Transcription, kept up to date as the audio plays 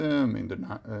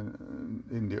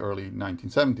in the early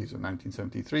 1970s or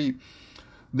 1973.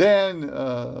 Then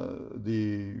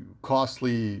the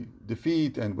costly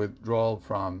defeat and withdrawal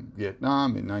from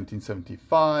Vietnam in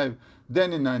 1975.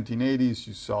 Then in 1980s,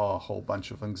 you saw a whole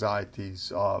bunch of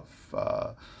anxieties of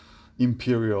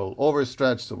imperial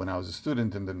overstretch. So when I was a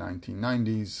student in the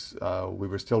 1990s, we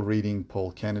were still reading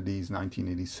Paul Kennedy's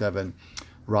 1987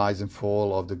 Rise and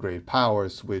Fall of the Great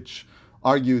Powers, which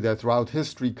argue that throughout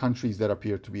history, countries that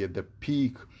appear to be at the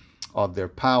peak of their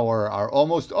power are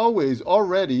almost always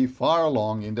already far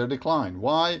along in their decline.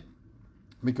 Why?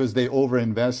 Because they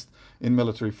overinvest in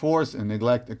military force and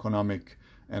neglect economic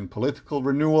and political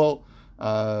renewal.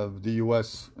 The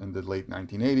US in the late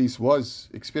 1980s was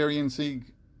experiencing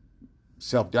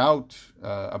self-doubt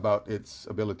about its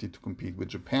ability to compete with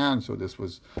Japan. So this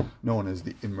was known as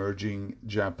the emerging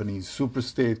Japanese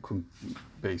superstate,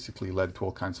 basically led to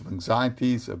all kinds of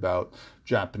anxieties about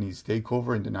Japanese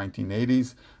takeover in the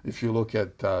 1980s. If you look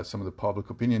at some of the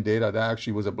public opinion data, that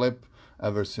actually was a blip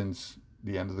ever since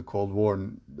the end of the Cold War.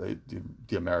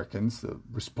 The Americans, the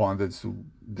respondents to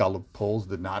Gallup polls,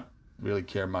 did not really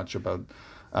care much about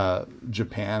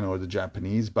Japan or the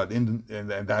Japanese, but in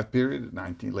that period,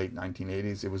 late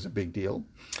 1980s, it was a big deal.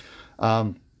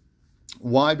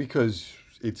 Why? Because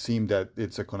it seemed that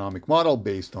its economic model,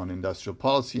 based on industrial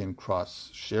policy and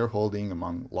cross-shareholding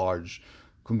among large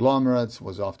conglomerates,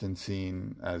 was often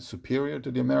seen as superior to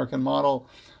the American model.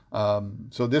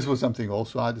 So this was something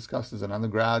also I discussed as an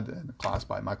undergrad in a class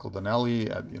by Michael Donnelly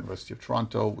at the University of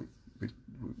Toronto.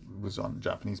 Was on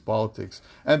Japanese politics,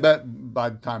 and by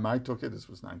the time I took it, this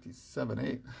was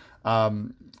 97, 8.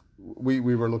 We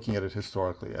were looking at it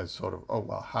historically as sort of, oh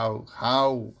well,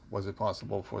 how was it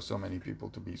possible for so many people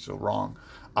to be so wrong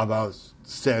about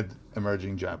said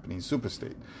emerging Japanese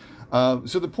superstate?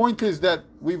 So the point is that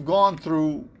we've gone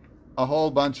through a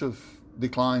whole bunch of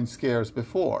decline scares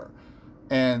before,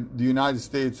 and the United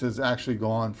States has actually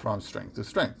gone from strength to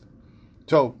strength.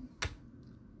 So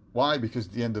why? Because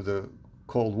at the end of the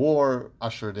Cold War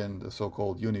ushered in the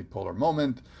so-called unipolar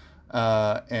moment,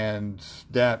 and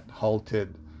that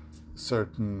halted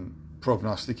certain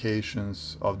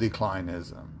prognostications of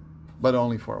declinism, but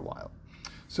only for a while.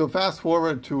 So fast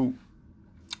forward to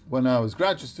when I was a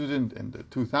graduate student in the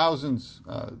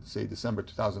 2000s, say December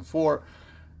 2004,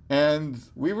 and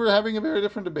we were having a very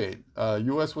different debate.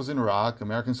 U.S. was in Iraq,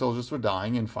 American soldiers were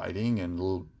dying and fighting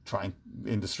and trying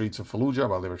in the streets of Fallujah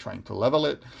while they were trying to level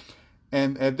it.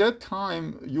 And at that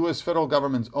time, U.S. federal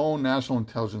government's own National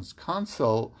Intelligence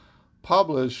Council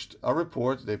published a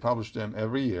report. They published them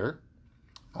every year.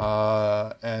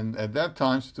 And at that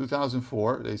time,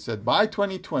 2004, they said by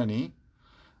 2020,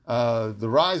 the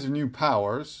rise of new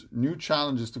powers, new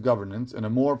challenges to governance, and a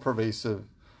more pervasive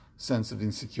sense of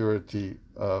insecurity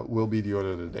will be the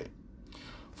order of the day.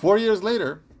 4 years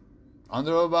later,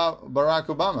 under Barack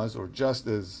Obama's, or just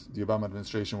as the Obama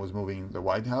administration was moving the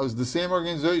White House, the same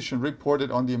organization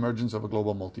reported on the emergence of a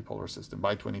global multipolar system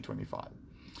by 2025.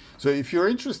 So if you're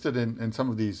interested in some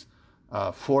of these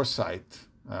foresight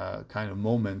kind of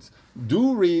moments,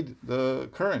 do read the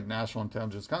current National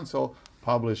Intelligence Council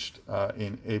published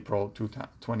in April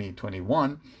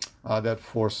 2021 that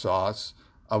foresees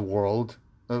a world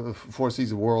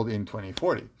in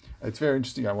 2040. It's very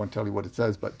interesting. I won't tell you what it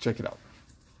says, but check it out.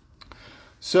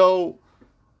 So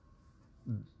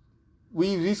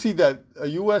we see that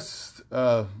U.S.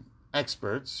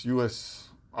 Experts, U.S.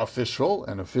 official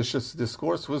and officious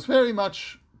discourse was very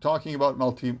much talking about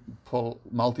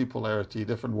multipolarity,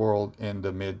 different world in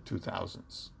the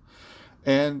mid-2000s.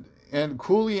 And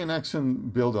Cooley and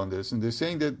Exxon build on this, and they're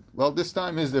saying that, well, this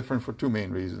time is different for two main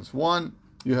reasons. One,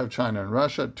 you have China and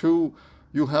Russia. Two,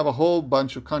 you have a whole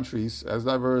bunch of countries as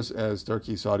diverse as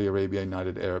Turkey, Saudi Arabia,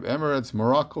 United Arab Emirates,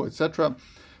 Morocco, etc.,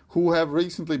 who have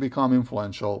recently become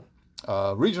influential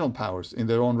regional powers in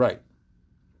their own right.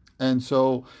 And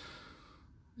so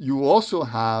you also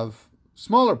have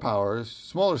smaller powers,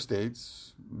 smaller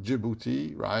states,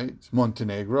 Djibouti, right,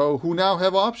 Montenegro, who now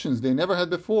have options they never had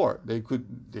before. They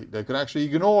could actually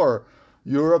ignore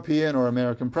European or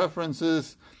American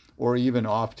preferences, or even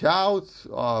opt out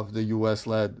of the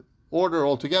U.S.-led order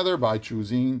altogether by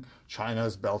choosing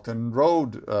China's Belt and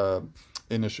Road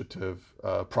Initiative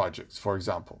projects, for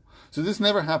example. So this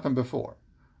never happened before.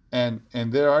 And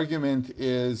their argument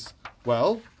is,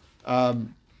 well,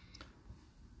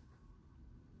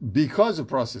 because of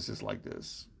processes like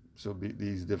this, so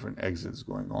these different exits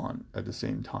going on at the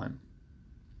same time,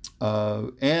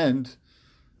 and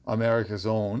America's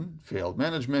own failed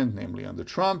management, namely under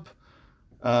Trump,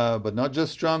 but not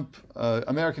just Trump,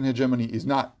 American hegemony is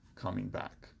not coming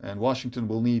back. and Washington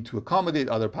will need to accommodate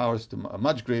other powers to a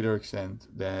much greater extent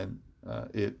than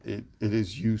it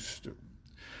is used to.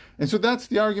 And so that's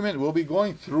the argument. We'll be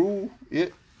going through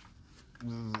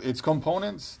its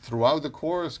components throughout the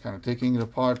course, kind of taking it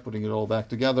apart, putting it all back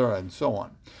together, and so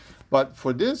on. But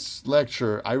for this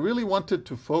lecture, I really wanted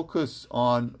to focus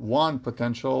on one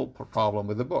potential problem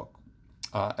with the book.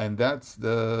 And that's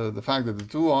the fact that the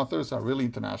two authors are really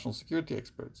international security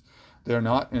experts. They're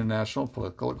not international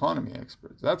political economy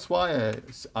experts. That's why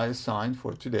I assigned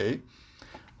for today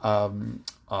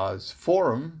a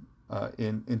forum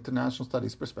in International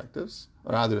Studies Perspectives,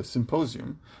 or rather a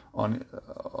symposium on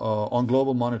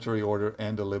global monetary order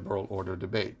and the liberal order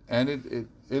debate. And it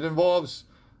involves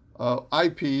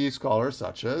IP scholars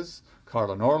such as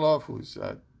Carla Norrlöf, who's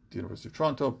at the University of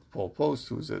Toronto, Paul Post,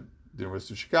 who's at the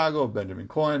University of Chicago, Benjamin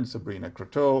Cohen, Sabrina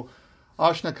Croteau,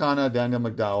 Ashna Khanna, Daniel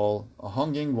McDowell,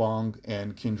 Hongying Wang,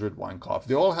 and Kindred Weinkauf.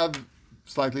 They all have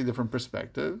slightly different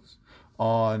perspectives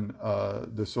on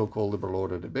the so-called liberal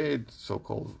order debate,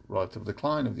 so-called relative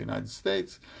decline of the United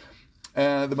States.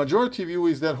 And the majority view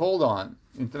is that, hold on,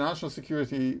 international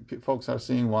security folks are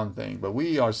seeing one thing, but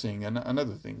we are seeing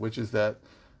another thing, which is that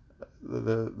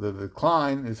the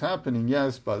decline is happening,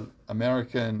 yes, but the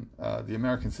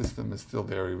American system is still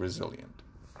very resilient.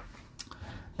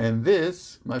 And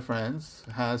this, my friends,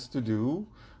 has to do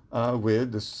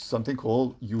with something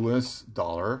called U.S.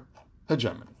 dollar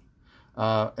hegemony.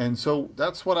 And so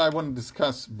that's what I want to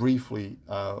discuss briefly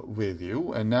with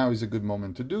you. And now is a good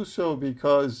moment to do so,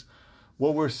 because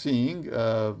what we're seeing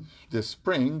this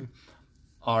spring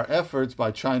are efforts by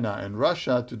China and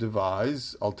Russia to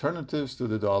devise alternatives to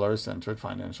the dollar-centered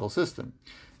financial system.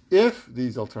 If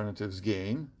these alternatives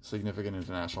gain significant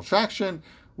international traction,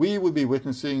 we would be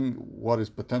witnessing what is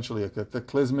potentially a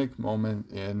cataclysmic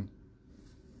moment in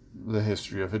the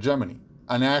history of hegemony,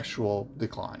 an actual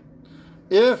decline.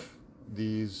 If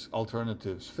these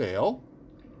alternatives fail,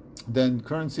 then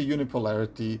currency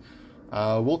unipolarity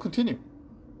will continue.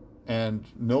 And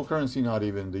no currency, not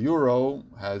even the euro,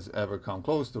 has ever come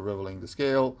close to rivaling the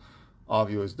scale of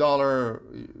US dollar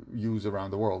use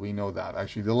around the world. We know that.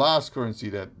 Actually, the last currency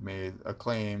that made a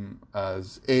claim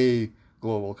as a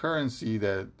global currency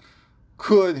that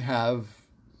could have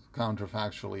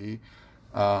counterfactually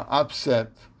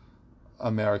upset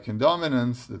American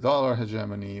dominance, the dollar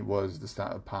hegemony, was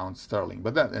the pound sterling.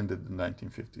 But that ended in the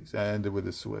 1950s. It ended with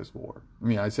the Suez War. I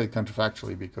mean, I say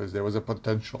counterfactually because there was a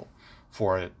potential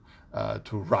for it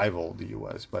to rival the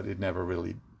U.S., but it never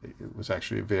really, it was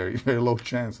actually a very, very low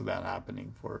chance of that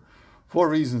happening for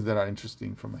reasons that are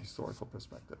interesting from a historical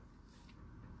perspective.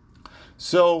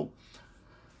 So,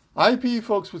 IP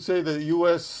folks would say the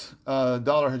U.S.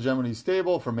 Dollar hegemony is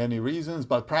stable for many reasons,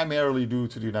 but primarily due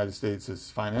to the United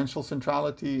States' financial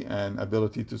centrality and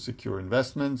ability to secure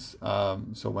investments.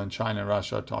 So when China and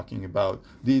Russia are talking about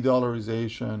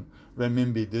de-dollarization,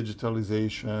 renminbi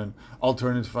digitalization,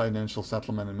 alternative financial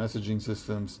settlement and messaging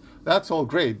systems, that's all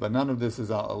great, but none of this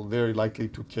is very likely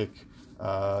to kick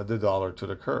the dollar to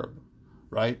the curb,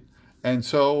 right? And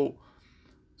so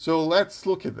let's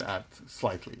look at that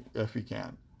slightly, if we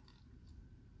can.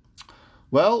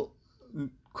 Well,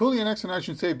 Cooley and Exon, I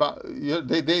should say,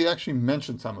 they actually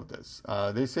mentioned some of this.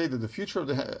 They say that the future of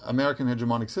the American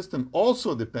hegemonic system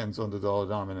also depends on the dollar's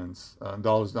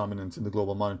dominance in the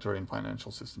global monetary and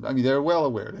financial system. I mean, they're well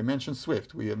aware. They mentioned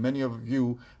SWIFT. Many of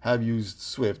you have used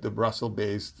SWIFT, the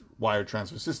Brussels-based wire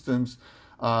transfer systems.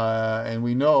 And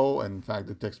we know, and in fact,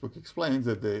 the textbook explains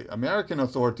that the American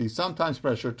authorities sometimes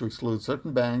pressure to exclude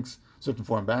certain banks, certain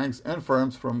foreign banks and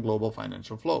firms from global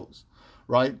financial flows.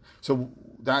 Right, so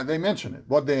that they mention it.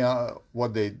 What remains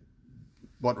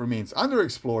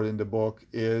underexplored in the book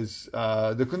is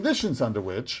the conditions under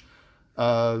which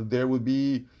there would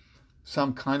be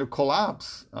some kind of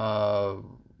collapse of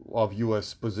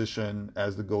U.S. position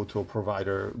as the go-to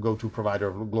provider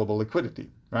of global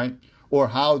liquidity, right? Or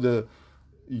how the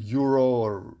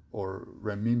euro or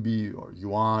renminbi or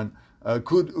yuan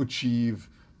could achieve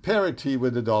parity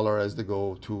with the dollar as the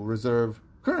go-to reserve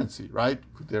currency, right?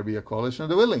 Could there be a coalition of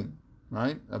the willing,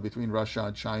 right, between Russia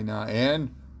and China and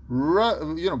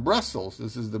Brussels?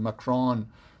 This is the Macron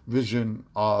vision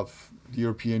of the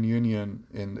European Union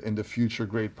in the future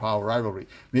great power rivalry.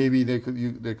 Maybe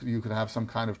you could have some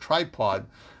kind of tripod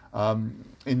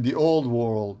in the old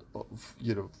world of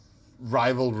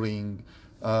rivaling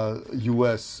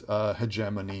U.S.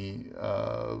 hegemony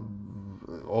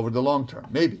over the long term.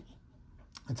 Maybe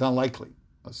it's unlikely.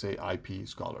 Let's say IP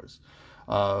scholars.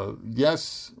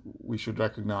 Yes, we should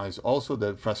recognize also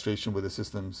that frustration with the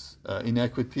system's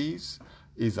inequities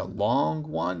is a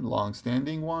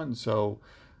long-standing one. So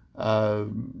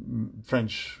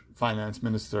French Finance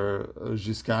Minister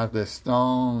Giscard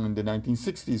d'Estaing in the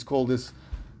 1960s called this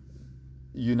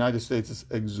United States'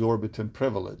 exorbitant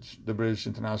privilege. The British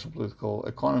international political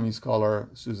economy scholar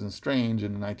Susan Strange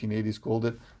in the 1980s called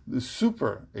it the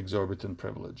super exorbitant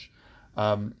privilege.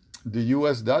 The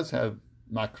U.S. does have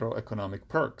macroeconomic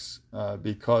perks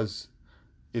because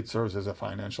it serves as a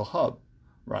financial hub,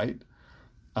 right?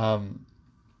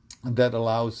 That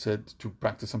allows it to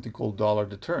practice something called dollar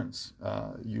deterrence.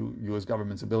 U.S.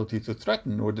 government's ability to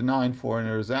threaten or deny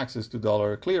foreigners access to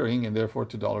dollar clearing and therefore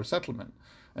to dollar settlement.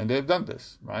 And they've done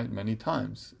this, right, many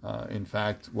times. In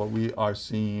fact, what we are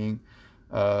seeing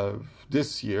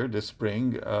this year, this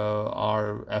spring,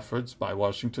 are efforts by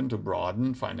Washington to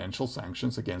broaden financial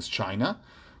sanctions against China,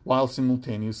 while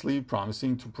simultaneously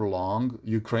promising to prolong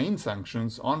Ukraine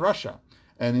sanctions on Russia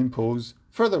and impose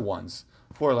further ones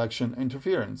for election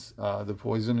interference. The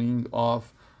poisoning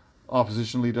of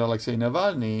opposition leader Alexei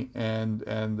Navalny and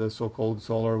the so-called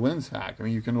SolarWinds hack. I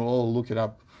mean, you can all look it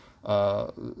up,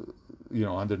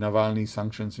 under Navalny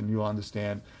sanctions, and you'll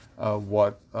understand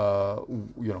how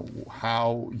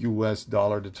U.S.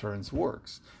 dollar deterrence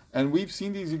works. And we've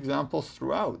seen these examples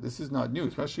throughout. This is not new,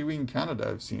 especially we in Canada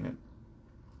have seen it.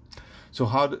 So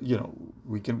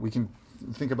we can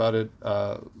think about it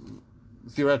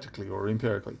theoretically or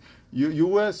empirically.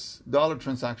 U.S. dollar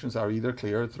transactions are either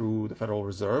cleared through the Federal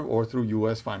Reserve or through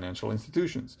U.S. financial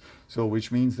institutions. So,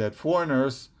 which means that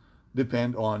foreigners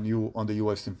depend on the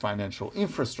U.S. financial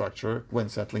infrastructure when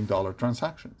settling dollar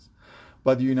transactions.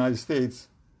 But the United States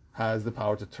has the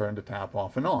power to turn the tap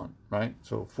off and on, right?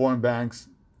 So, foreign banks'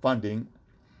 funding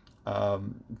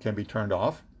can be turned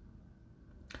off.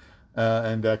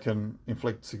 And that can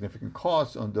inflict significant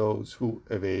costs on those who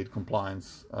evade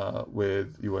compliance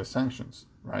with U.S. sanctions,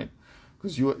 right?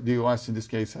 Because the U.S. in this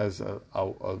case has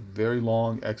a very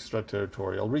long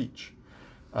extraterritorial reach.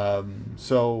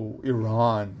 So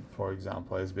Iran, for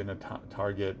example, has been a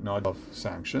target not of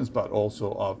sanctions but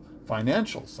also of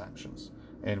financial sanctions,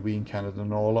 and we in Canada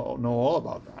know all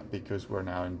about that because we're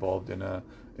now involved in a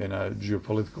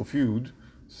geopolitical feud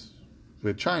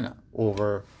with China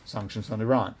over sanctions on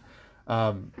Iran.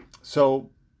 So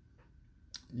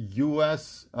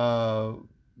U.S.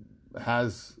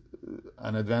 has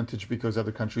an advantage because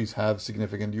other countries have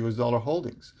significant U.S. dollar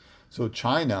holdings. So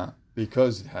China,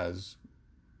 because it has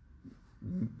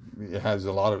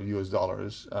a lot of U.S.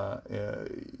 dollars,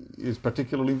 is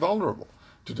particularly vulnerable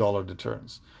to dollar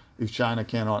deterrence. If China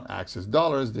cannot access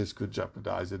dollars, this could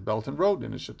jeopardize the Belt and Road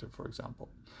Initiative, for example.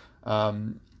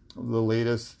 The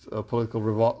latest political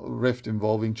rift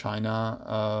involving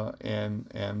China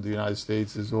and the United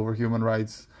States is over human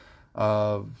rights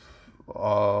in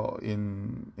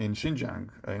Xinjiang,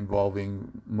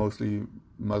 involving mostly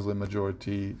Muslim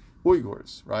majority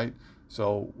Uyghurs, right?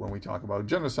 So when we talk about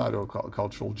genocide or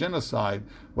cultural genocide,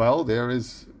 well, there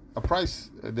is a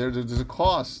price, there's a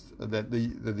cost that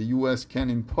the U.S. can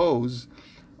impose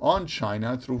on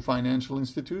China through financial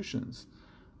institutions.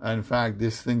 And in fact,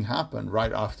 this thing happened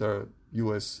right after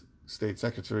U.S. State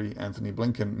Secretary Anthony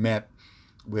Blinken met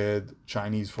with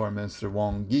Chinese Foreign Minister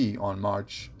Wang Yi on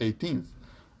March 18th,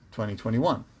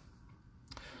 2021.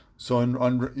 So in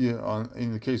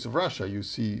the case of Russia, you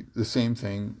see the same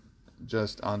thing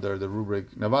just under the rubric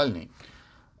Navalny.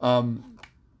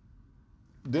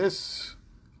 This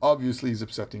obviously is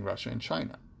upsetting Russia and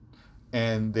China.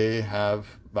 And they have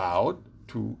vowed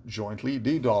to jointly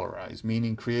de-dollarize,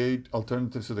 meaning create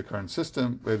alternatives to the current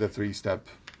system with a three-step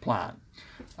plan.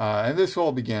 And this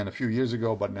all began a few years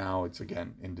ago, but now it's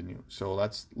again in the news. So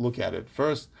let's look at it.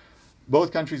 First,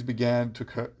 both countries began to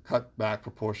cut back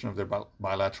proportion of their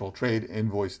bilateral trade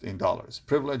invoiced in dollars,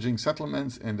 privileging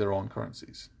settlements in their own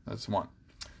currencies. That's one.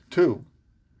 Two,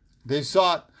 they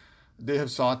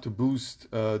have sought to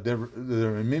boost their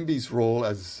renminbi's role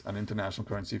as an international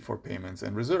currency for payments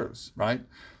and reserves, right?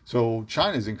 So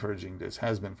China is encouraging this,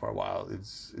 has been for a while.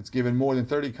 It's given more than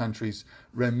 30 countries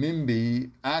renminbi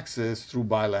access through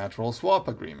bilateral swap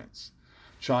agreements.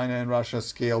 China and Russia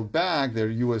scaled back their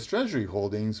U.S. Treasury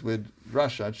holdings, with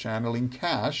Russia channeling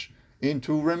cash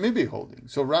into renminbi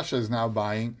holdings. So Russia is now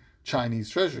buying Chinese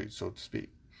treasuries, so to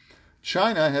speak.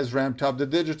 China has ramped up the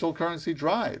digital currency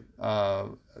drive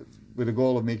with the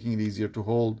goal of making it easier to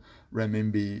hold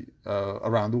renminbi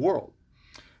around the world.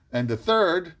 And the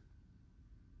third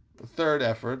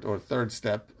effort, or third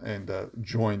step in the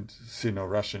joint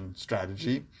Sino-Russian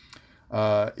strategy,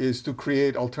 is to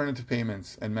create alternative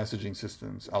payments and messaging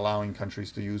systems, allowing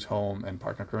countries to use home and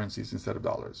partner currencies instead of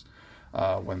dollars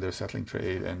when they're settling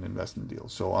trade and investment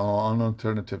deals. So an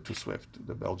alternative to SWIFT,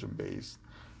 the Belgium-based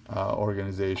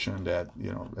organization that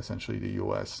essentially the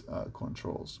U.S.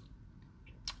 controls.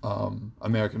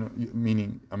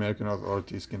 American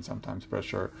authorities can sometimes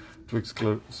pressure to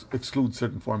exclude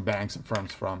certain foreign banks and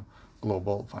firms from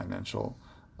global financial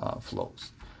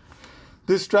flows.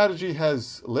 This strategy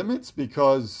has limits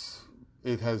because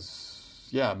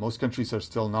most countries are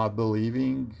still not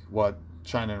believing what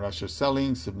China and Russia are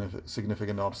selling.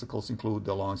 Significant obstacles include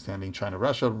the long-standing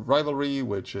China-Russia rivalry,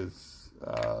 which is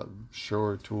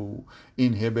sure to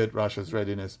inhibit Russia's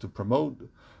readiness to promote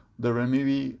the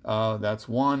renminbi. That's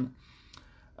one.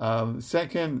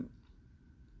 Second,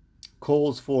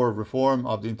 calls for reform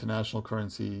of the international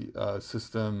currency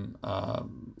system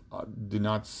do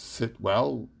not sit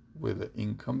well with the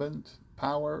incumbent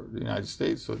power, the United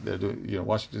States. So they're doing,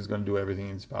 Washington is going to do everything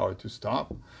in its power to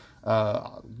stop,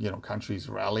 countries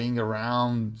rallying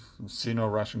around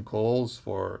Sino-Russian calls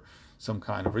for some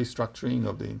kind of restructuring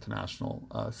of the international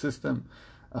system,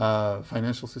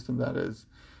 financial system, that is.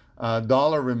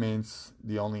 Dollar remains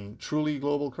the only truly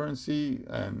global currency,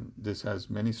 and this has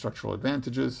many structural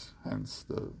advantages, hence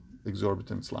the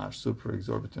exorbitant/super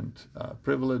exorbitant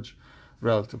privilege,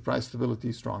 relative price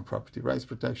stability, strong property rights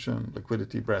protection,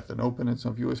 liquidity, breadth, and openness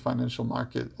of U.S. financial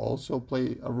market also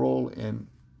play a role in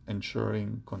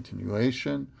ensuring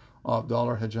continuation of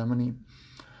dollar hegemony.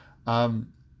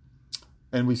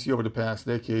 And we see over the past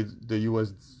decade, the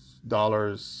U.S.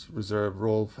 dollar's reserve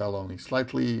role fell only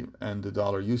slightly, and the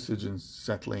dollar usage in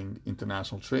settling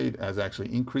international trade has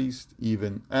actually increased,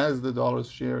 even as the dollar's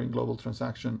share in global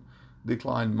transaction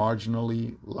declined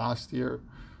marginally last year.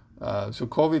 So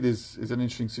COVID is an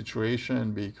interesting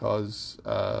situation because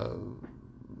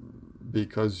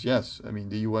yes, I mean,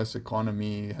 the U.S.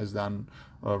 economy has done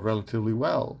relatively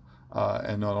well,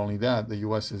 and not only that, the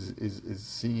U.S. is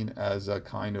seen as a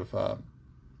kind of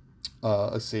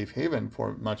a safe haven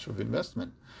for much of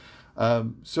investment.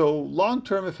 So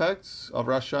long-term effects of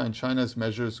Russia and China's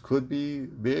measures could be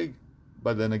big,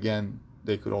 but then again,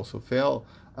 they could also fail.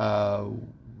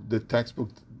 The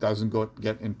textbook doesn't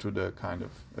get into the kind of,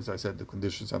 as I said, the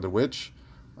conditions under which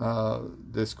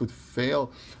this could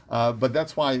fail. But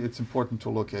that's why it's important to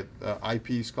look at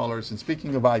IP scholars. And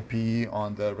speaking of IP,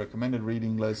 on the recommended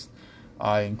reading list,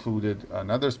 I included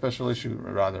another special issue,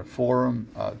 rather forum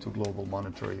to global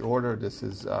monetary order. This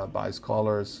is by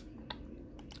scholars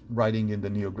writing in the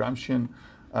neo-Gramscian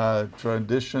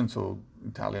tradition, so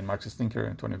Italian Marxist thinker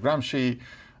Antonio Gramsci.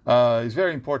 Is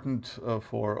very important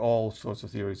for all sorts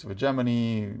of theories of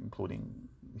hegemony, including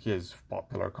his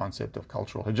popular concept of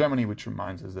cultural hegemony, which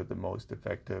reminds us that the most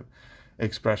effective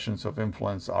expressions of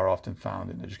influence are often found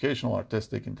in educational,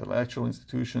 artistic, intellectual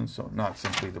institutions, so not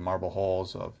simply the marble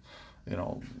halls of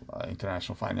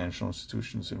international financial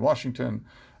institutions in Washington,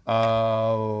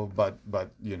 but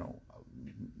in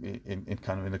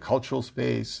kind of in the cultural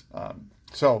space.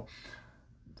 So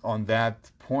on that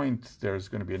point, there's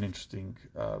going to be an interesting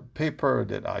paper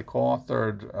that I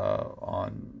co-authored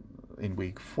in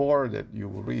week 4 that you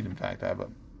will read. In fact, I have a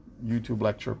YouTube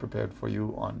lecture prepared for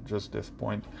you on just this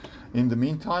point. In the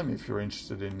meantime, if you're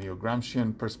interested in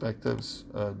neo-Gramscian perspectives,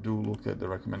 do look at the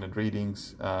recommended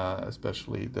readings,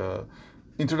 especially the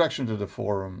Introduction to the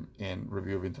Forum in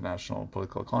Review of International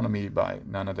Political Economy by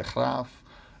Nana de Graaf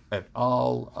et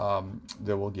al.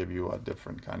 That will give you a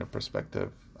different kind of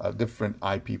perspective, a different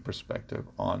IP perspective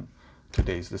on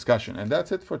today's discussion. And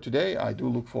that's it for today. I do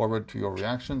look forward to your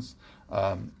reactions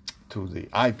to the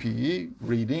IPE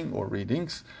reading or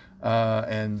readings.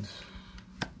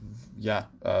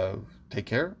 Take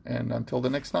care, and until the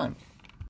next time.